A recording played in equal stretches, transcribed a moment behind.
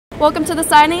Welcome to the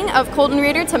signing of Colton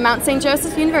Reeder to Mount St.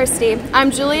 Joseph University.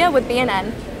 I'm Julia with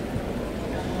BNN.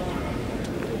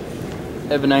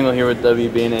 Evan Engel here with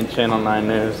WBNN Channel 9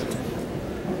 News.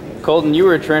 Colton, you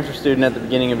were a transfer student at the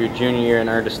beginning of your junior year and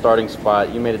earned a starting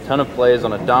spot. You made a ton of plays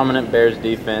on a dominant Bears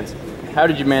defense. How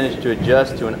did you manage to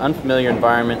adjust to an unfamiliar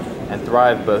environment and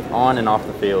thrive both on and off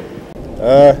the field?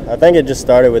 I think it just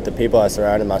started with the people I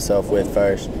surrounded myself with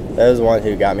first. That was the one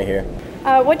who got me here.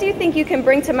 What do you think you can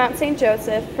bring to Mount St.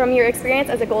 Joseph from your experience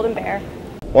as a Golden Bear?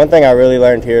 One thing I really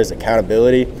learned here is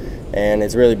accountability, and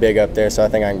it's really big up there, so I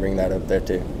think I can bring that up there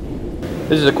too.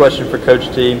 This is a question for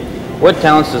Coach T. What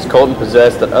talents does Colton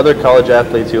possess that other college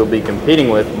athletes he will be competing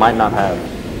with might not have?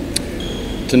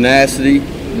 Tenacity,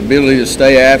 the ability to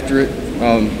stay after it.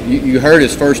 You heard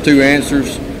his first two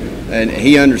answers, and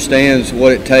he understands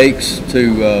what it takes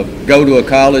to go to a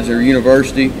college or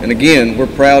university. And again, we're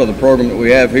proud of the program that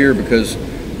we have here because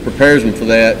it prepares him for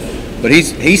that. But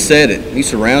he said it. He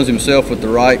surrounds himself with the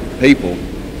right people,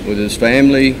 with his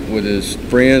family, with his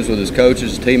friends, with his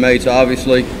coaches, his teammates,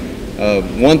 obviously.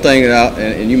 One thing,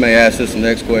 and you may ask this in the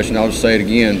next question, I'll just say it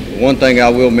again. One thing I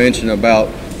will mention about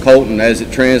Colton as it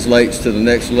translates to the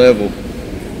next level,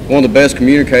 one of the best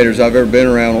communicators I've ever been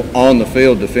around on the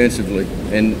field defensively.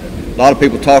 And a lot of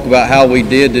people talk about how we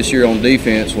did this year on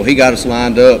defense. Well, he got us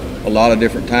lined up a lot of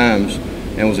different times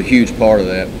and was a huge part of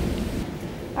that.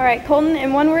 All right, Colton,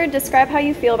 in one word, describe how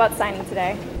you feel about signing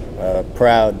today.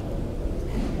 Proud.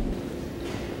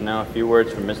 Now a few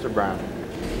words from Mr. Brown.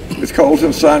 With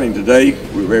Colton signing today,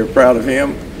 we're very proud of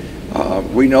him.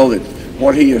 We know that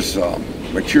what he has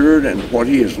matured and what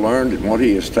he has learned and what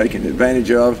he has taken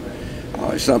advantage of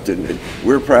is something that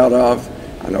we're proud of.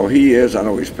 I know he is, I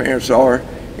know his parents are,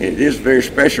 and it is very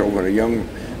special when a young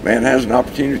man has an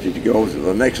opportunity to go to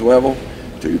the next level,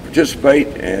 to participate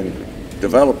and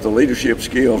develop the leadership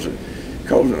skills that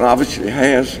Colton obviously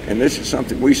has, and this is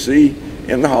something we see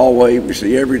in the hallway, we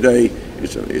see every day.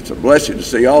 It's a blessing to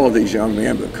see all of these young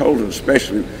men, but Colton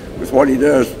especially with what he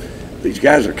does. These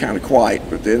guys are kind of quiet,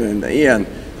 but then in the end,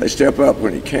 they step up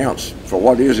when it counts for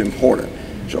what is important.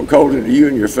 So Colton, to you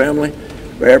and your family,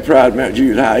 Bear Pride Mount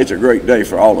Juliet High, it's a great day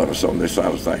for all of us on this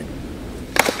side of things.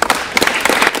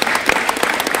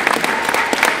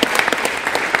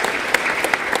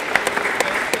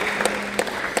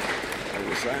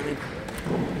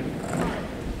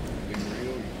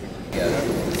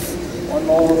 One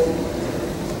more.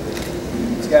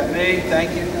 It's got me,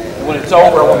 thank you. And when it's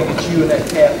over, I want to get you in that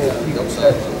cap. You go,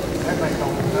 sir.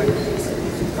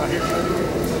 Right here.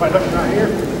 Somebody looking right here.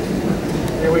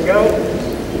 Here we go.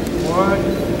 1,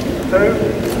 2.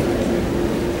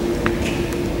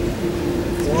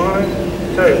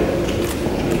 1, 2.